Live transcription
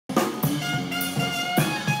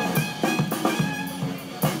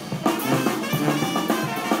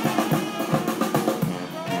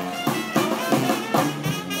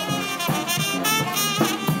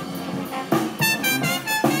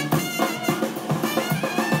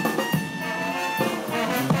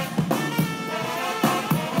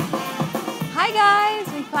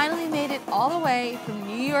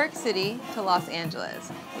York City to Los Angeles.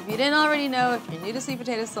 If you didn't already know, if you're new to Sweet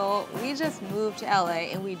Potato Soul, we just moved to LA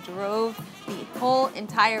and we drove the whole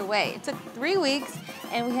entire way. It took 3 weeks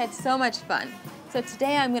and we had so much fun. So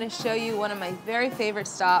today I'm going to show you one of my very favorite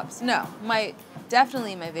stops. No,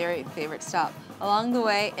 definitely my very favorite stop along the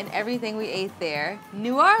way and everything we ate there.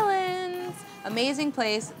 New Orleans! Amazing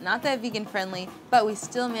place, not that vegan friendly, but we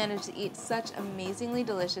still managed to eat such amazingly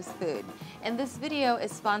delicious food. And this video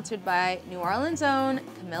is sponsored by New Orleans' own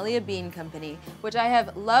Camellia Bean Company, which I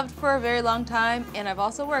have loved for a very long time and I've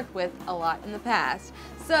also worked with a lot in the past.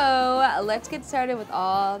 So let's get started with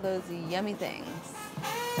all those yummy things.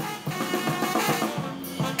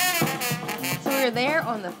 So we were there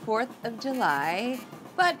on the 4th of July.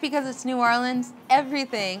 But because it's New Orleans,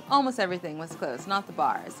 almost everything was closed, not the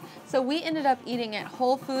bars. So we ended up eating at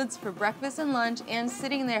Whole Foods for breakfast and lunch and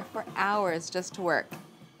sitting there for hours just to work.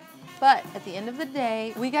 But at the end of the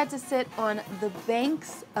day, we got to sit on the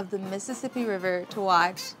banks of the Mississippi River to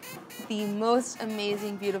watch the most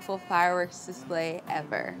amazing, beautiful fireworks display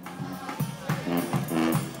ever.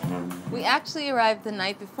 We actually arrived the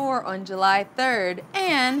night before on July 3rd,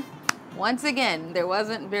 and once again, there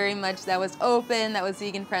wasn't very much that was open that was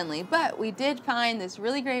vegan friendly, but we did find this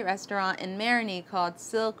really great restaurant in Marigny called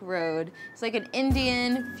Silk Road. It's like an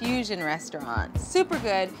Indian fusion restaurant. Super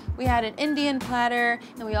good. We had an Indian platter,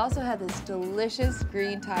 and we also had this delicious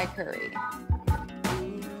green Thai curry.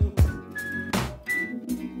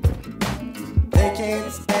 They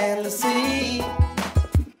can't stand the sea.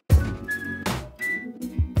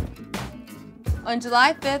 On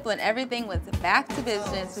July 5th, when everything was back to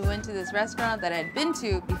business, we went to this restaurant that I'd been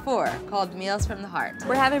to before called Meals from the Heart.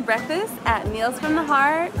 We're having breakfast at Meals from the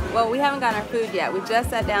Heart. Well, we haven't gotten our food yet. We just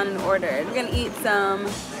sat down and ordered. We're gonna eat some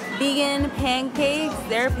vegan pancakes.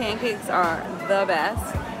 Their pancakes are the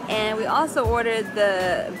best. And we also ordered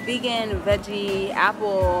the vegan veggie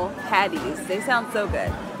apple patties. They sound so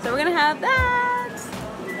good. So we're gonna have that.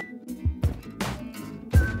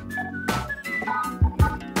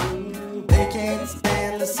 Can't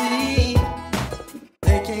stand the sea.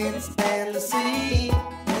 They can't stand the sea.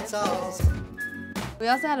 It's all. We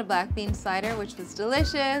also had a black bean cider, which was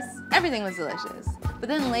delicious. Everything was delicious. But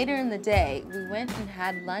then later in the day, we went and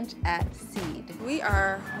had lunch at Seed. We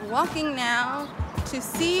are walking now to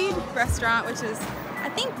Seed Restaurant, which is, I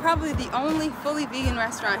think, probably the only fully vegan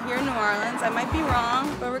restaurant here in New Orleans. I might be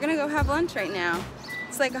wrong, but we're gonna go have lunch right now.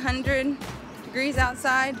 It's like 100 degrees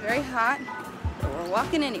outside, very hot. But we're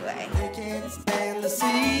walking anyway. They can't stand the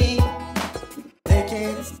sea. They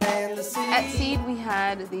can't stand the sea. At Seed, we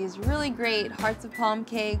had these really great hearts of palm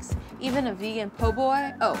cakes, even a vegan po'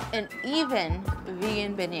 boy, and even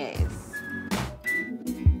vegan beignets.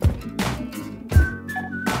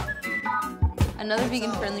 Another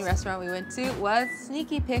vegan-friendly restaurant we went to was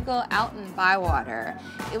Sneaky Pickle out in Bywater.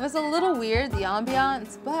 It was a little weird, the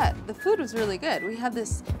ambiance, but the food was really good. We had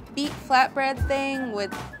this beet flatbread thing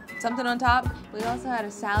with something on top. We also had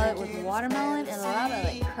a salad with watermelon and a lot of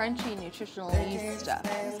like crunchy nutritional yeast stuff.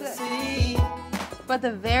 It was good. But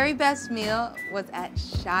the very best meal was at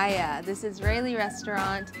Shaya, this Israeli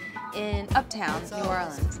restaurant in Uptown, New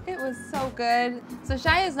Orleans. It was so good. So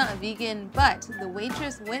Shaya is not vegan, but the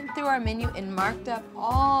waitress went through our menu and marked up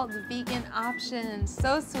all the vegan options.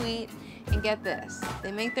 So sweet. And get this,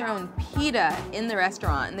 they make their own pita in the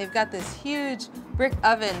restaurant, and they've got this huge brick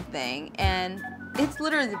oven thing, and it's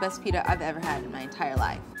literally the best pita I've ever had in my entire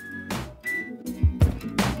life.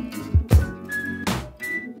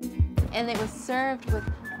 And it was served with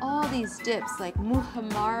all these dips like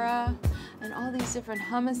muhammara and all these different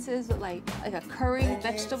hummuses with like a curry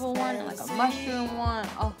vegetable one and like a mushroom one.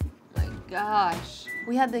 Oh my gosh.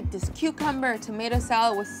 We had like this cucumber tomato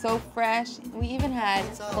salad was so fresh. We even had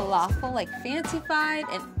falafel, like fancy-fied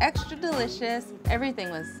and extra delicious. Everything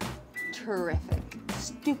was terrific.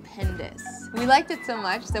 Stupendous. We liked it so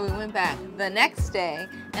much that we went back the next day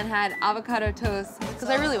and had avocado toast because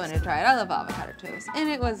I really wanted to try it. I love avocado toast. And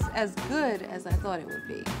it was as good as I thought it would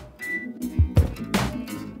be.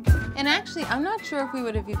 And actually, I'm not sure if we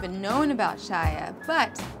would have even known about Shaya,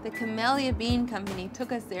 but the Camellia Bean Company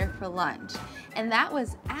took us there for lunch. And that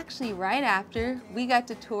was actually right after we got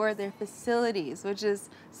to tour their facilities, which is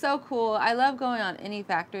so cool. I love going on any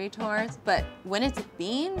factory tours, but when it's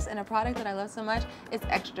beans and a product that I love so much, it's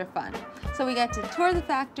extra fun. So we got to tour the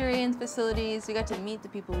factory and facilities. We got to meet the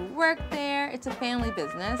people who work there. It's a family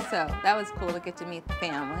business, so that was cool to get to meet the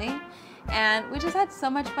family. And we just had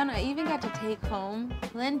so much fun. I even got to take home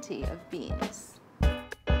plenty of beans.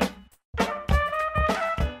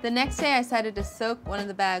 The next day I decided to soak one of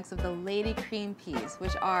the bags of the lady cream peas,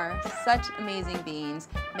 which are such amazing beans.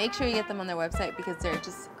 Make sure you get them on their website because they're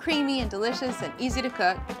just creamy and delicious and easy to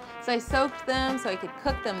cook. So I soaked them so I could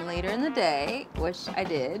cook them later in the day, which I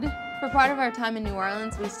did. For part of our time in New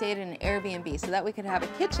Orleans, we stayed in an Airbnb so that we could have a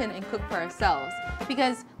kitchen and cook for ourselves.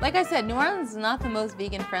 Because, like I said, New Orleans is not the most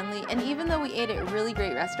vegan friendly, and even though we ate at really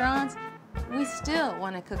great restaurants, we still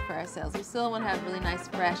want to cook for ourselves. We still want to have really nice,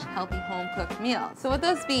 fresh, healthy, home-cooked meals. So with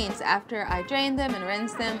those beans, after I drained them and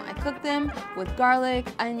rinsed them, I cooked them with garlic,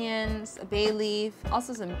 onions, a bay leaf,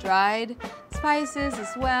 also some dried spices as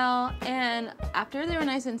well. And after they were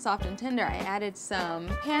nice and soft and tender, I added some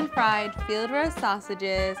pan-fried field roast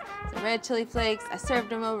sausages, some red chili flakes. I served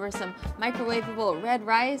them over some microwavable red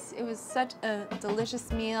rice. It was such a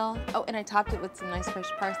delicious meal. Oh, and I topped it with some nice fresh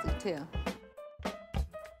parsley too.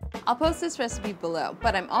 I'll post this recipe below,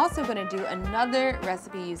 but I'm also going to do another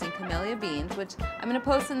recipe using camellia beans, which I'm going to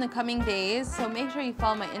post in the coming days, so make sure you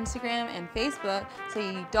follow my Instagram and Facebook so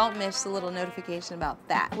you don't miss the little notification about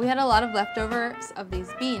that. We had a lot of leftovers of these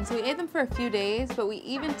beans, so we ate them for a few days, but we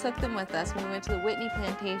even took them with us when we went to the Whitney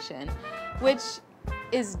Plantation, which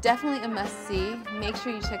is definitely a must-see. Make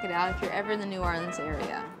sure you check it out if you're ever in the New Orleans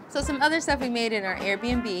area. So some other stuff we made in our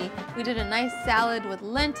Airbnb, we did a nice salad with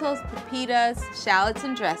lentils, pepitas, shallots,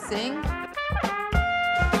 and dressing.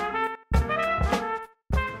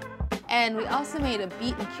 And we also made a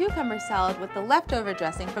beet and cucumber salad with the leftover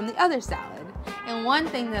dressing from the other salad. And one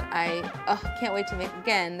thing that I can't wait to make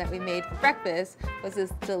again that we made for breakfast was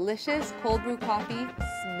this delicious cold brew coffee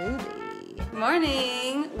smoothie. Good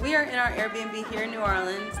morning! We are in our Airbnb here in New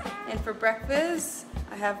Orleans, and for breakfast,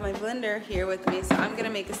 I have my blender here with me, so I'm gonna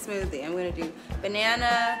make a smoothie. I'm gonna do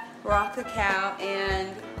banana, raw cacao,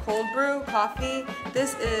 and cold brew coffee.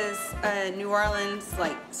 This is a New Orleans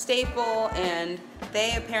staple, and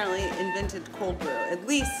they apparently invented cold brew, at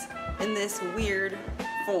least in this weird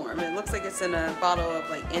form. It looks like it's in a bottle of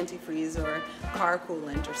antifreeze or car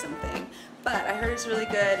coolant or something. But I heard it's really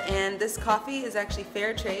good, and this coffee is actually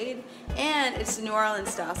fair trade, and it's New Orleans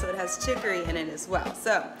style, so it has chicory in it as well.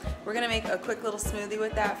 So we're gonna make a quick little smoothie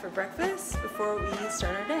with that for breakfast before we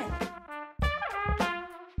start our day.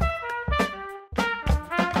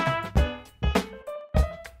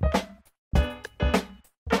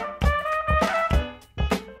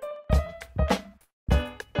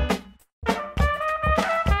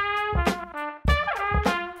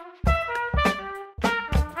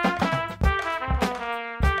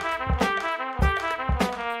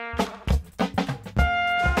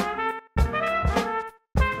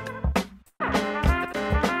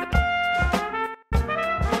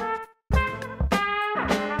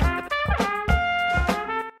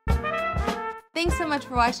 Thanks so much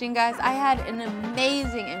for watching, guys. I had an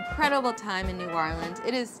amazing, incredible time in New Orleans.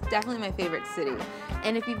 It is definitely my favorite city.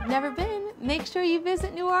 And if you've never been, make sure you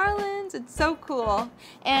visit New Orleans. It's so cool.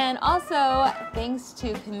 And also, thanks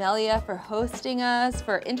to Camellia for hosting us,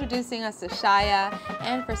 for introducing us to Shaya,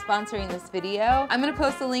 and for sponsoring this video. I'm gonna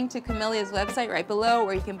post a link to Camellia's website right below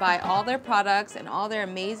where you can buy all their products and all their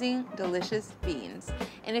amazing, delicious beans.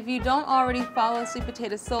 And if you don't already follow Sweet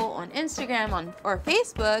Potato Soul on Instagram or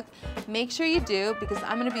Facebook, make sure you do, because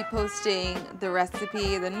I'm gonna be posting the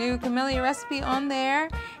recipe, the new Camellia recipe on there.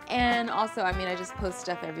 And also, I just post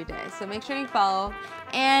stuff every day. So make sure you follow.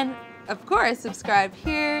 And of course, subscribe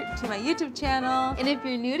here to my YouTube channel. And if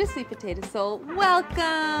you're new to Sweet Potato Soul, welcome!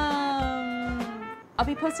 I'll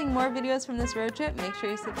be posting more videos from this road trip. Make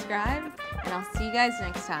sure you subscribe, and I'll see you guys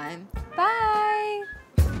next time. Bye!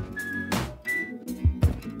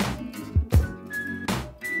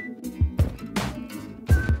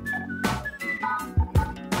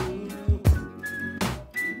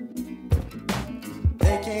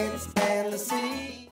 They can't stand to see